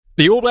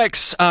The All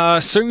Blacks are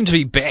soon to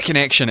be back in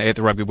action at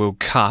the Rugby World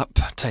Cup,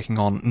 taking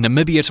on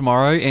Namibia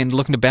tomorrow and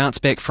looking to bounce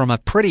back from a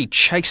pretty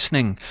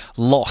chastening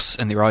loss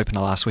in their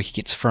opener last week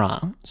against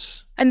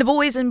France. And the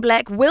boys in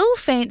black will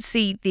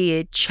fancy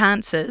their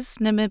chances.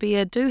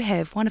 Namibia do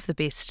have one of the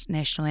best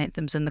national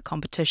anthems in the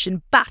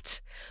competition,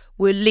 but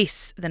were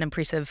less than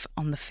impressive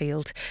on the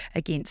field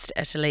against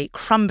Italy,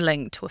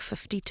 crumbling to a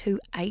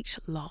 52-8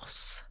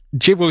 loss.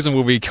 Jeff Wilson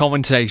will be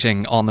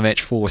commentating on the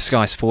match for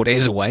Sky Sport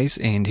as always,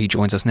 and he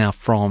joins us now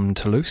from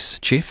Toulouse.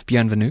 Jeff,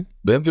 bienvenue.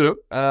 Bienvenue.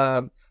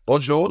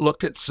 Bonjour.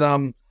 Look, it's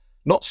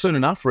not soon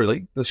enough,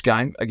 really, this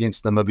game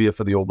against Namibia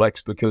for the All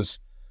Blacks, because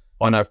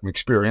I know from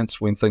experience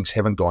when things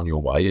haven't gone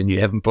your way and you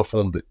haven't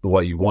performed the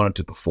way you wanted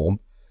to perform,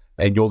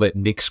 and you're that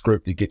next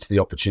group that gets the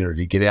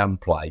opportunity to get out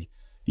and play,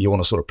 you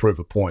want to sort of prove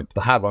a point.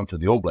 The hard one for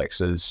the All Blacks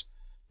is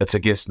it's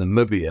against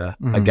Namibia,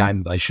 a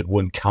game they should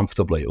win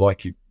comfortably.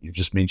 Like you've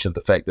just mentioned,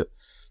 the fact that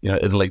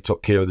Italy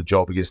took care of the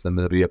job against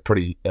Namibia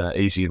pretty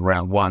easy in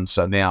round one.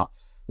 So now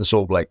this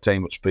All Black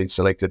team, which has been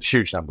selected,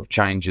 huge number of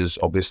changes,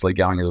 obviously,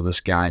 going into this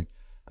game.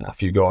 A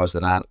few guys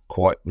that aren't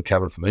quite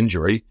recovered from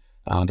injury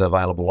aren't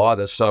available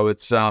either. So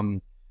it's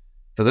for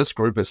this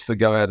group, it's to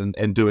go out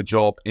and do a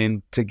job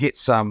and to get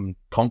some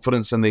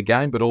confidence in their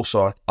game, but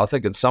also I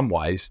think in some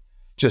ways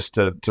just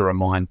to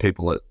remind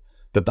people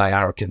that they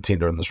are a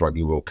contender in this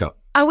Rugby World Cup.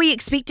 Are we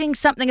expecting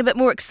something a bit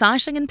more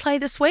exciting in play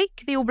this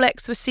week? The All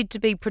Blacks were said to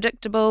be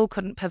predictable,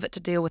 couldn't pivot to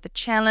deal with a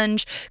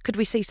challenge. Could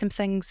we see some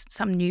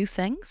new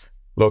things?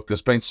 Look,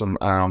 there's been some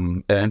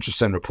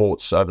interesting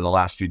reports over the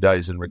last few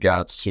days in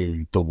regards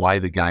to the way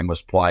the game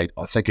was played.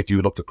 I think if you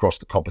looked across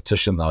the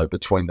competition, though,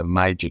 between the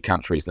major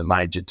countries, the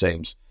major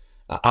teams,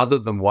 other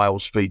than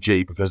Wales,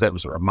 Fiji, because that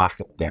was a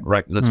remarkable game,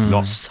 right? Let's be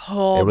honest.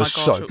 It was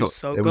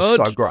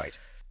so great.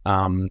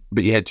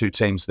 But you had two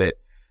teams that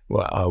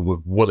were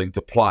willing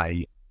to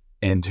play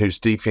and whose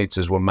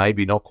defences were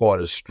maybe not quite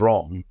as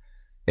strong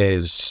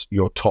as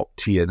your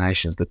top-tier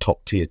nations, the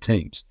top-tier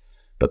teams.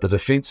 But the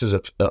defences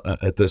at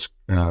this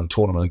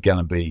tournament are going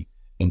to be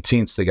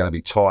intense. They're going to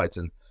be tight.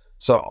 And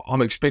so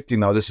I'm expecting,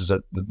 though,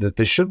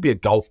 there should be a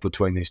gulf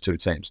between these two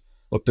teams.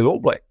 Look, the All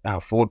Black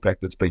forward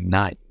pack that's been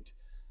named,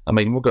 I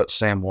mean, we've got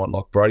Sam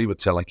Whitelock, Brody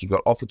Witalik, you've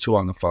got Ofa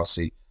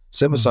Tuangafasi,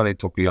 Semasane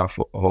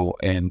Tokiaho,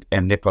 and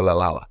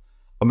Nepalalala.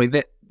 I mean,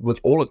 that with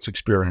all its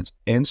experience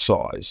and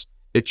size,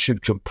 it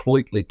should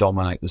completely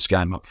dominate this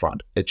game up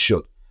front. It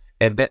should.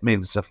 And that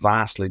means it's a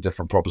vastly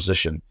different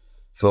proposition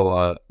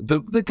for the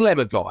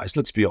glamour guys,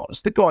 let's be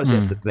honest. The guys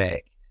at the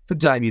back, for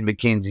Damien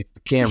McKenzie, for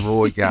Cam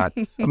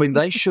Roygard. I mean,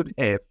 they should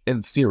have,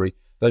 in theory,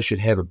 they should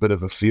have a bit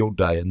of a field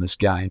day in this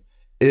game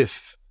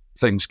if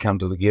things come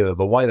together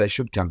the way they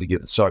should come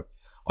together. So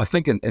I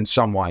think in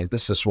some ways,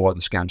 this is why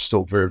this game's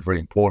still very, very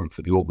important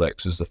for the All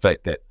Blacks, is the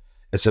fact that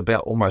it's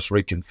about almost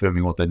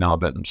reconfirming what they know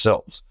about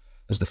themselves,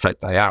 is the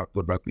fact they are a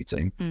good rugby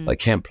team. They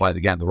can play the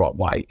game the right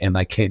way, and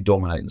they can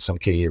dominate in some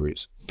key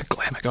areas. The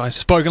glamour guys,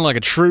 spoken like a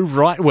true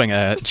right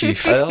winger,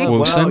 Jeff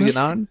Wilson.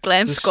 Well,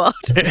 Glam squad.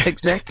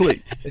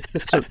 Exactly.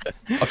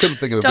 I couldn't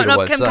think of a Don't better know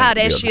way if to Kim say it.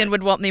 Kardashian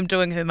would want them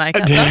doing her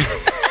makeup, though.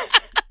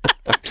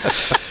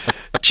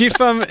 Jeff,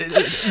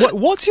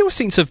 what's your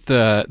sense of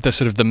the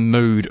sort of the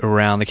mood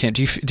around the camp?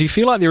 Do you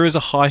feel like there is a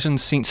heightened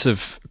sense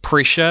of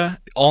pressure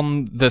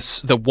on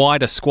the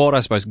wider squad, I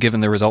suppose,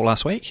 given the result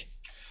last week?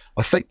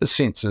 I think the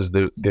sense is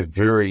they're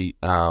very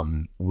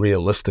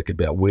realistic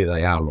about where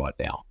they are right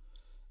now.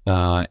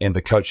 And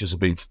the coaches have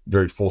been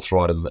very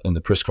forthright in the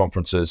press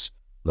conferences.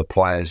 The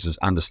players just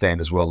understand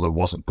as well that it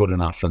wasn't good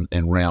enough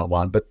in round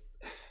one. But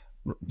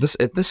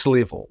at this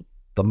level,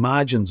 the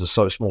margins are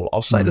so small.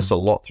 I'll say this a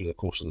lot through the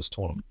course of this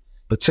tournament,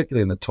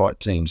 particularly in the tight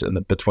teams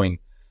and between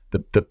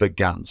the big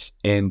guns.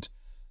 And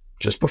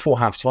just before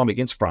half-time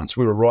against France,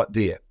 we were right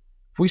there.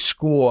 If we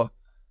score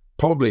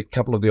probably a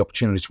couple of the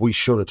opportunities we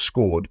should have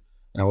scored,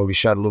 where we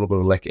showed a little bit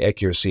of lack of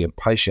accuracy and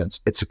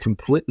patience, it's a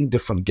completely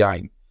different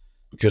game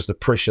because the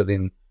pressure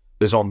then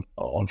is on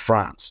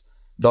France.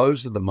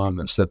 Those are the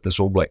moments that this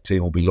All Black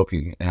team will be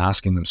looking and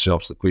asking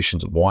themselves the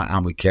questions of why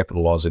aren't we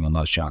capitalising on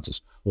those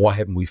chances? Why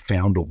haven't we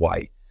found a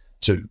way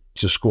to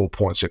score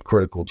points at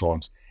critical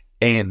times?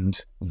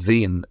 And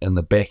then in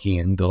the back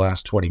end, the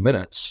last 20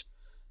 minutes,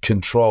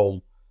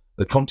 control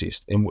the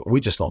contest. And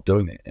we're just not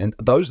doing that. And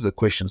those are the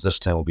questions this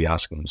team will be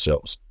asking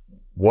themselves.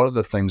 What are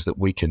the things that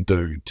we can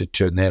do to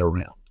turn that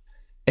around?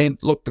 And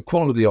look, the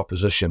quality of the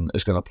opposition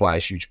is going to play a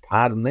huge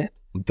part in that.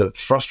 The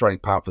frustrating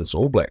part for this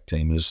All Black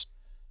team is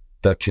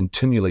they're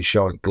continually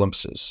showing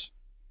glimpses.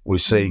 We're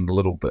seeing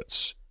little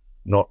bits,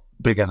 not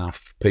big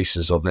enough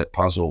pieces of that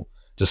puzzle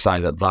to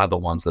say that they're the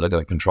ones that are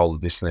going to control the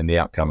destiny and the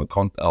outcome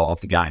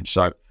of the game.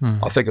 So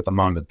I think at the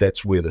moment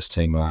that's where this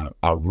team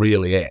are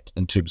really at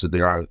in terms of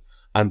their own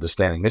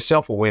understanding. Their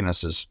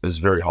self-awareness is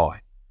very high.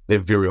 They're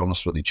very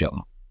honest with each other.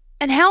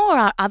 And how are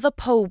our other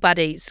pool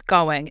buddies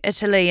going,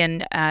 Italy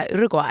and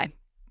Uruguay?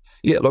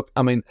 Yeah, look,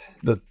 I mean,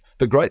 the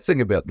great thing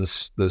about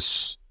this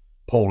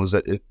poll is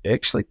that it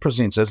actually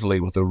presents Italy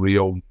with a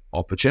real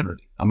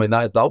opportunity. I mean,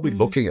 they'll be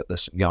looking at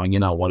this and going, you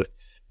know what,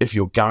 if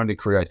you're going to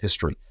create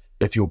history,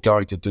 if you're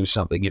going to do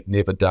something you've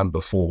never done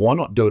before, why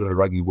not do it at a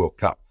Rugby World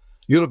Cup?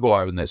 Uruguay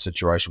are in that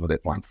situation where they're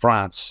playing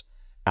France.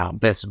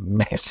 That's a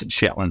massive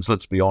challenge,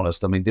 let's be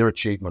honest. I mean, their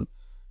achievement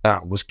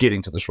was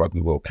getting to this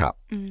Rugby World Cup,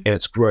 and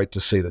it's great to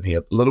see them here.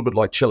 A little bit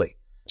like Chile.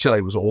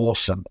 Chile was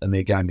awesome in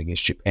their game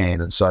against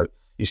Japan, and so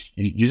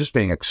you're just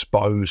being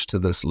exposed to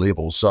this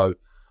level. So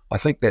I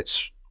think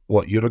that's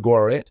what Uruguay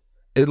are at.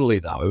 Italy,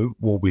 though,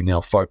 will be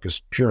now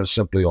focused pure and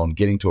simply on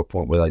getting to a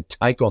point where they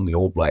take on the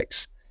All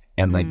Blacks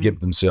and they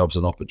give themselves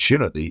an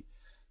opportunity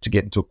to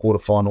get into a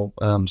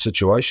quarterfinal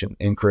situation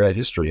and create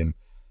history. And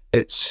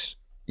it's,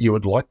 you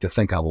would like to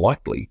think,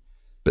 unlikely,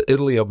 but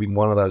Italy have been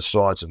one of those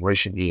sides in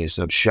recent years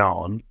that have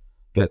shown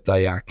that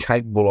they are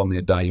capable on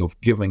their day of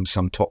giving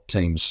some top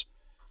teams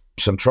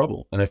some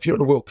trouble. And if you're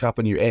at a World Cup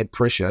and you add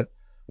pressure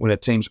when a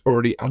team's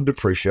already under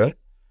pressure,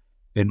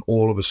 then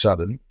all of a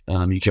sudden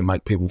you can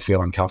make people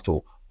feel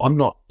uncomfortable. I'm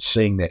not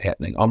seeing that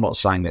happening. I'm not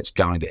saying that's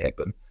going to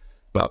happen,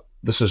 but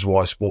this is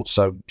why sport's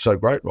so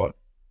great, right?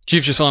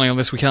 Jeff, just finally on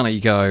this, we can't let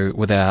you go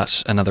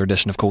without another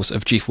edition, of course,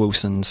 of Jeff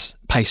Wilson's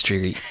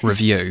pastry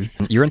review.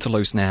 You're in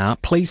Toulouse now.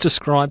 Please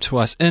describe to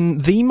us, in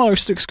the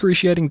most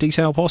excruciating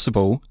detail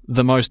possible,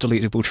 the most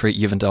delectable treat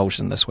you've indulged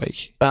in this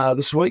week.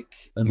 This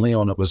week in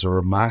Lyon, it was a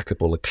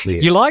remarkable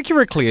eclair. You like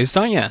your eclairs,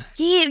 don't you?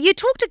 Yeah, you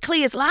talked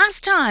eclairs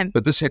last time.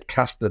 But this had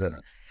custard in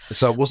it,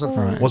 so it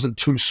wasn't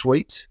too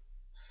sweet.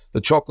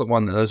 The chocolate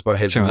one that Isbo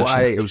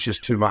had it was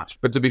just too much.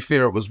 But to be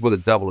fair, it was with a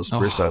double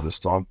espresso this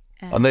time.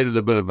 I needed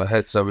a bit of a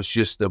hit, so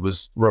it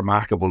was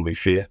remarkable to be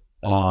fair.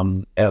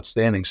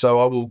 Outstanding. So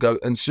I will go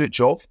in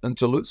search of in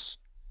Toulouse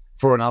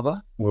for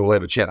another. We'll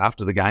have a chat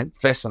after the game.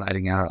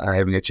 Fascinating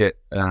having a chat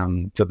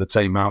to the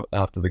team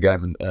after the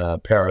game in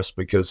Paris,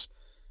 because,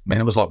 man,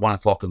 it was like 1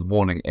 o'clock in the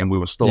morning and we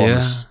were still on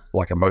this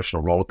like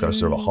emotional roller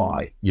coaster of a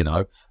high, you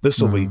know.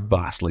 This will be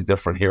vastly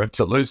different here in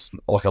Toulouse.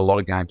 Like a lot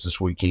of games this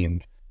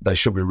weekend, they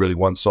should be really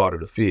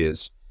one-sided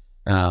affairs,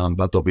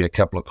 but there'll be a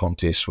couple of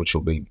contests which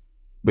will be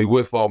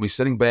worthwhile me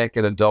sitting back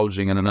and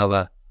indulging in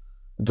another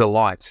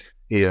delight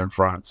here in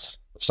France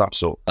of some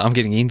sort. I'm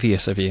getting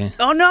envious of you.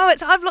 Oh no,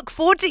 I look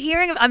forward to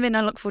hearing. I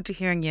look forward to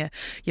hearing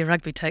your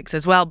rugby takes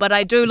as well. But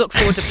I do look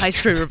forward to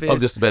pastry reviews. I'm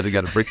just about to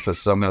go to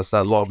breakfast, so I'm going to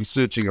start live. I'll be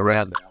searching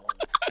around now.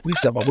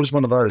 Where's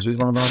one of those? Who's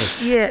one of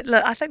those? Yeah,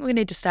 look, I think we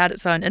need to start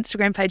its own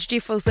Instagram page.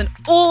 Jeff Wilson,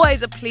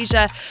 always a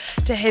pleasure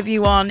to have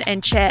you on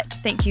and chat.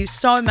 Thank you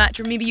so much.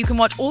 Remember, you can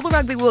watch all the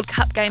Rugby World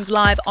Cup games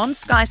live on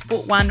Sky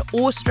Sport 1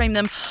 or stream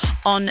them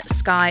on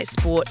Sky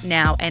Sport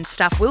Now. And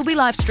Stuff will be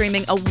live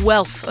streaming a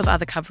wealth of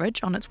other coverage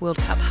on its World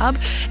Cup hub.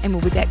 And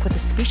we'll be back with a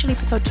special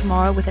episode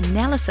tomorrow with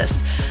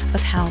analysis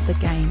of how the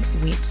game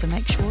went. So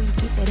make sure you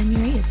get that in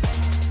your ears.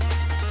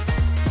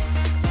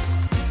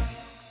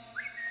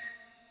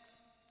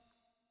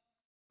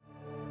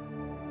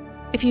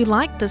 If you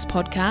like this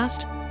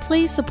podcast,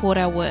 please support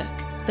our work.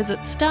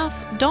 Visit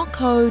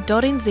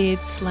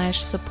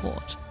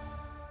stuff.co.nz/support.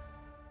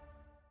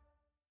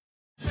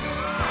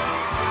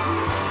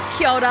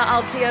 Kia ora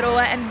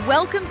Aotearoa and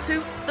welcome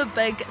to the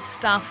Big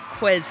Stuff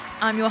Quiz.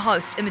 I'm your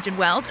host, Imogen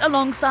Wells,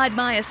 alongside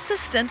my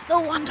assistant, the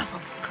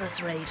wonderful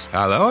Chris Reid.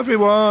 Hello,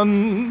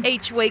 everyone.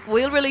 Each week,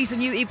 we'll release a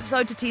new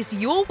episode to test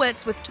your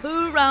wits with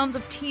 2 rounds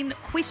of 10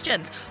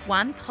 questions.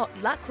 One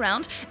potluck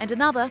round and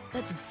another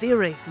that's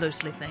very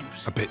loosely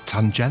themed. A bit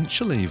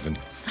tangential, even.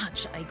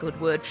 Such a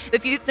good word.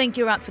 If you think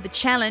you're up for the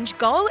challenge,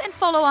 go and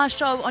follow our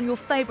show on your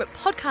favourite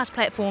podcast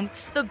platform.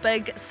 The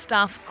Big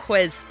Stuff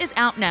Quiz is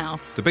out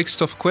now. The Big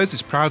Stuff Quiz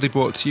is proudly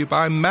brought to you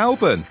by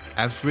Melbourne.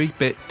 Every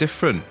bit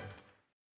different.